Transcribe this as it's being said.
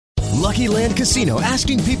Lucky Land Casino,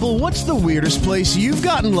 asking people, what's the weirdest place you've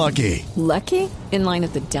gotten lucky? Lucky? In line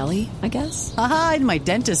at the deli, I guess? Aha, in my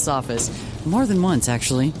dentist's office. More than once,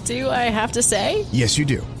 actually. Do I have to say? Yes, you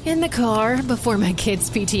do. In the car before my kids'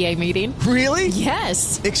 PTA meeting. Really?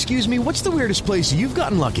 Yes. Excuse me, what's the weirdest place you've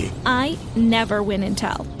gotten lucky? I never win and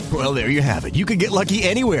tell. Well, there you have it. You can get lucky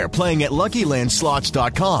anywhere, playing at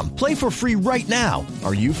LuckyLandSlots.com. Play for free right now.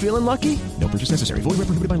 Are you feeling lucky? No purchase necessary. Void where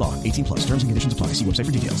prohibited by law. 18 plus. Terms and conditions apply. See website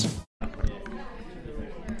for details.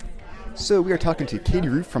 So we are talking to Katie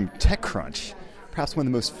Roof from TechCrunch, perhaps one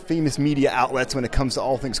of the most famous media outlets when it comes to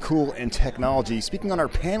all things cool and technology. Speaking on our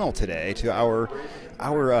panel today to our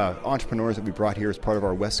entrepreneurs that we brought here as part of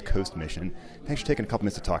our West Coast mission. Thanks for taking a couple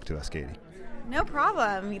minutes to talk to us, Katie. No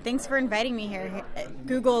problem. Thanks for inviting me here at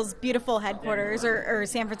Google's beautiful headquarters or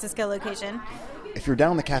San Francisco location. If you're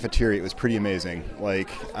down in the cafeteria, it was pretty amazing.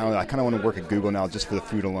 Like, I don't know, I kind of want to work at Google now just for the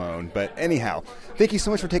food alone. But anyhow, thank you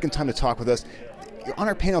so much for taking time to talk with us. On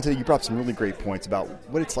our panel today, you brought up some really great points about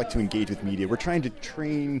what it's like to engage with media. We're trying to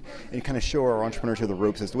train and kind of show our entrepreneurs here the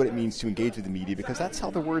ropes as to what it means to engage with the media, because that's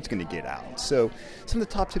how the word's going to get out. So some of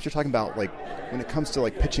the top tips you're talking about, like when it comes to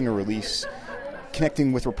like pitching a release,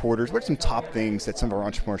 connecting with reporters, what are some top things that some of our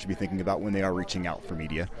entrepreneurs should be thinking about when they are reaching out for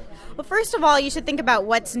media? Well, first of all, you should think about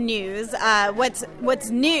what's news. What's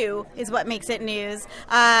new is what makes it news.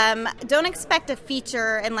 Don't expect a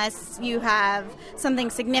feature unless you have something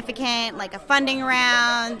significant like a funding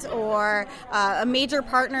round or a major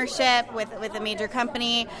partnership with a major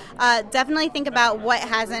company. Definitely think about what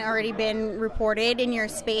hasn't already been reported in your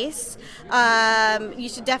space. You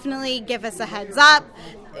should definitely give us a heads up.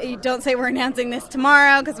 Don't say we're announcing this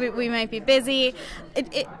tomorrow because we might be busy.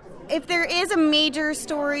 If there is a major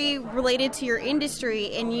story related to your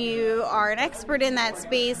industry and you are an expert in that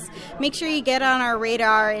space, make sure you get on our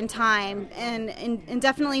radar in time and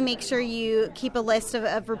definitely make sure you keep a list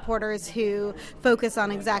of reporters who focus on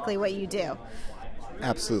exactly what you do.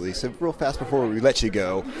 Absolutely. So real fast before we let you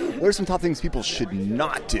go, what are some top things people should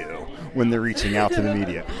not do when they're reaching out to the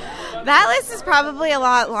media? That list is probably a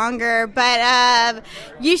lot longer, but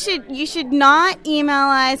you should not email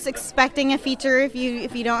us expecting a feature if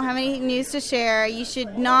you don't have any news to share. You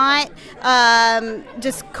should not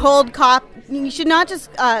just You should not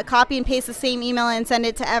just copy and paste the same email and send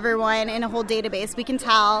it to everyone in a whole database. We can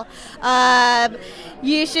tell.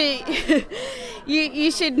 You should you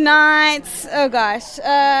should not. Oh gosh.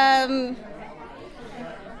 I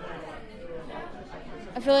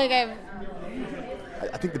feel like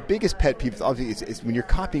I think the biggest pet peeve is when you're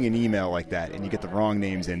copying an email like that and you get the wrong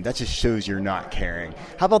names in. That just shows you're not caring.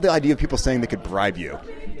 How about the idea of people saying they could bribe you?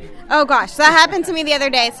 Oh gosh, that happened to me the other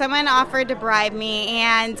day. Someone offered to bribe me,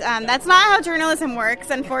 and that's not how journalism works.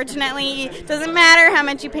 Unfortunately, it doesn't matter how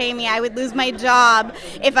much you pay me. I would lose my job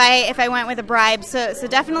if I went with a bribe. So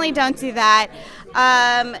definitely don't do that.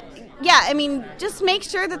 Yeah, I mean, just make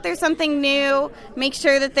sure that there's something new. Make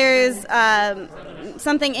sure that there's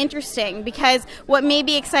something interesting, because what may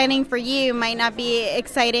be exciting for you might not be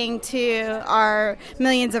exciting to our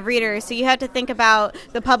millions of readers. So you have to think about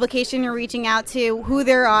the publication you're reaching out to, who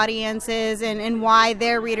their audience is, and why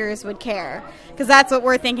their readers would care. Because that's what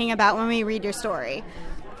we're thinking about when we read your story.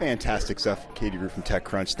 Fantastic stuff. Katie Roof from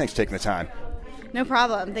TechCrunch. Thanks for taking the time. No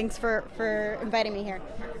problem. Thanks for inviting me here.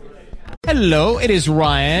 Hello, it is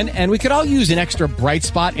Ryan, and we could all use an extra bright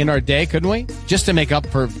spot in our day, couldn't we? Just to make up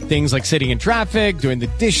for things like sitting in traffic, doing the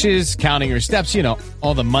dishes, counting your steps, you know,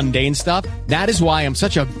 all the mundane stuff. That is why I'm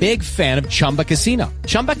such a big fan of Chumba Casino.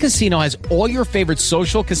 Chumba Casino has all your favorite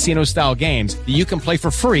social casino-style games that you can play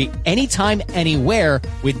for free anytime, anywhere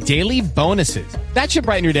with daily bonuses. That should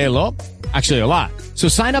brighten your day a little. Actually, a lot. So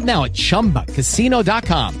sign up now at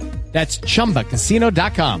ChumbaCasino.com. That's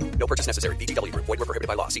ChumbaCasino.com. No purchase necessary. VGW Group. Void where prohibited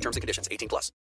by law. See terms and conditions. 18+.